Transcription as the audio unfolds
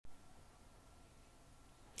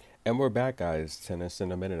And we're back, guys. Tennis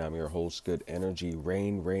in a minute. I'm your host, Good Energy.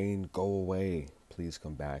 Rain, rain, go away. Please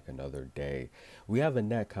come back another day. We have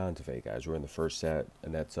Anett Kontaveit, guys. We're in the first set.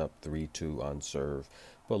 Anett's up 3-2 on serve.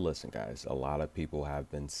 But listen, guys, a lot of people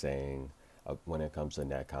have been saying when it comes to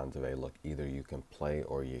Anett Kontaveit, look, either you can play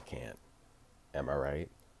or you can't. Am I right?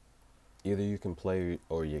 Either you can play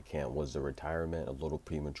or you can't. Was the retirement a little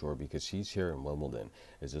premature? Because she's here in Wimbledon.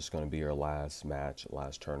 Is this going to be her last match,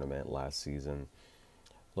 last tournament, last season?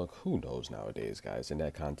 Look, who knows nowadays, guys?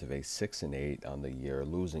 Anett Kontaveit 6-8 on the year,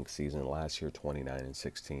 losing season last year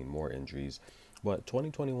 29-16, more injuries. But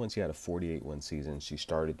 2021, she had a 48-win season. She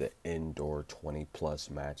started the indoor 20-plus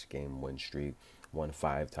match game win streak, won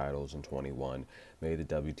 5 titles in 21, made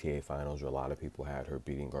the WTA finals where a lot of people had her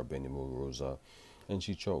beating Garbine Muguruza, and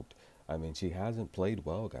she choked. I mean, she hasn't played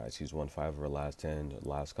well, guys. She's won 5 of her last 10,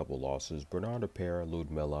 last couple losses. Bernarda Pera,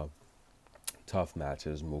 Ludmilla, tough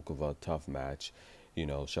matches. Mukova, tough match. You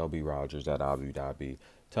know, Shelby Rogers at Abu Dhabi,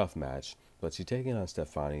 tough match. But she's taking on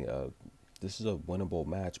Stefani. This is a winnable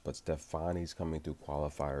match, but Stefani's coming through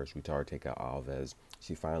qualifiers. Ritarteka Alves.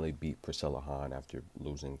 She finally beat Priscilla Hahn after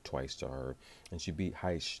losing twice to her. And she beat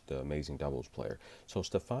Heisch, the amazing doubles player. So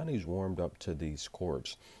Stefani's warmed up to these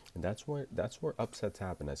courts. And that's where upsets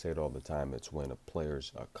happen. I say it all the time. It's when a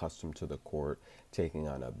player's accustomed to the court, taking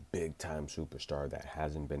on a big time superstar that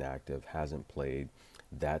hasn't been active, hasn't played.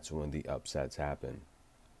 That's when the upsets happen.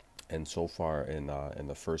 And so far in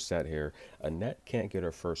the first set here, Anett can't get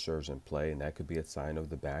her first serves in play, and that could be a sign of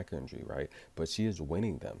the back injury, right? But she is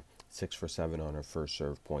winning them. 6 for 7 on her first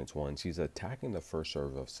serve, points won. She's attacking the first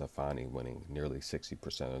serve of Stefani, winning nearly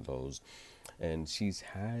 60% of those. And she's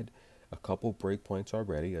had a couple break points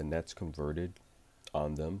already. Anett's converted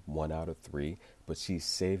on them, 1 out of 3, but she's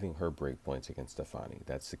saving her break points against Stefani.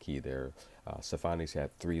 That's the key there. Stefani's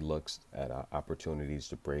had 3 looks at opportunities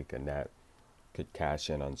to break. Anett could cash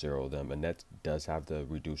in on 0 of them. Anett does have the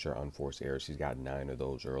reduce her unforced errors. She's got 9 of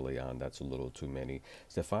those early on. That's a little too many.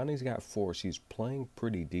 Stefani's got 4. She's playing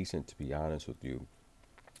pretty decent, to be honest with you.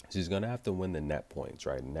 She's going to have to win the net points,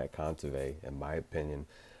 right? Anett Kontaveit, in my opinion,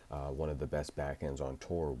 one of the best backhands on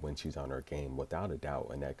tour when she's on her game, without a doubt.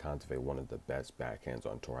 Anett Kontaveit, one of the best backhands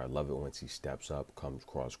on tour. I love it when she steps up, comes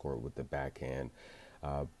cross court with the backhand.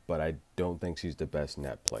 But I don't think she's the best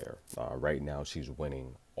net player. Right now, she's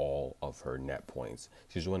winning all of her net points.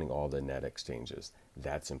 She's winning all the net exchanges.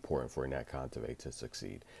 That's important for Anett Kontaveit to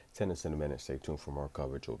succeed. Tennis in a minute. Stay tuned for more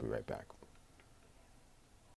coverage. We'll be right back.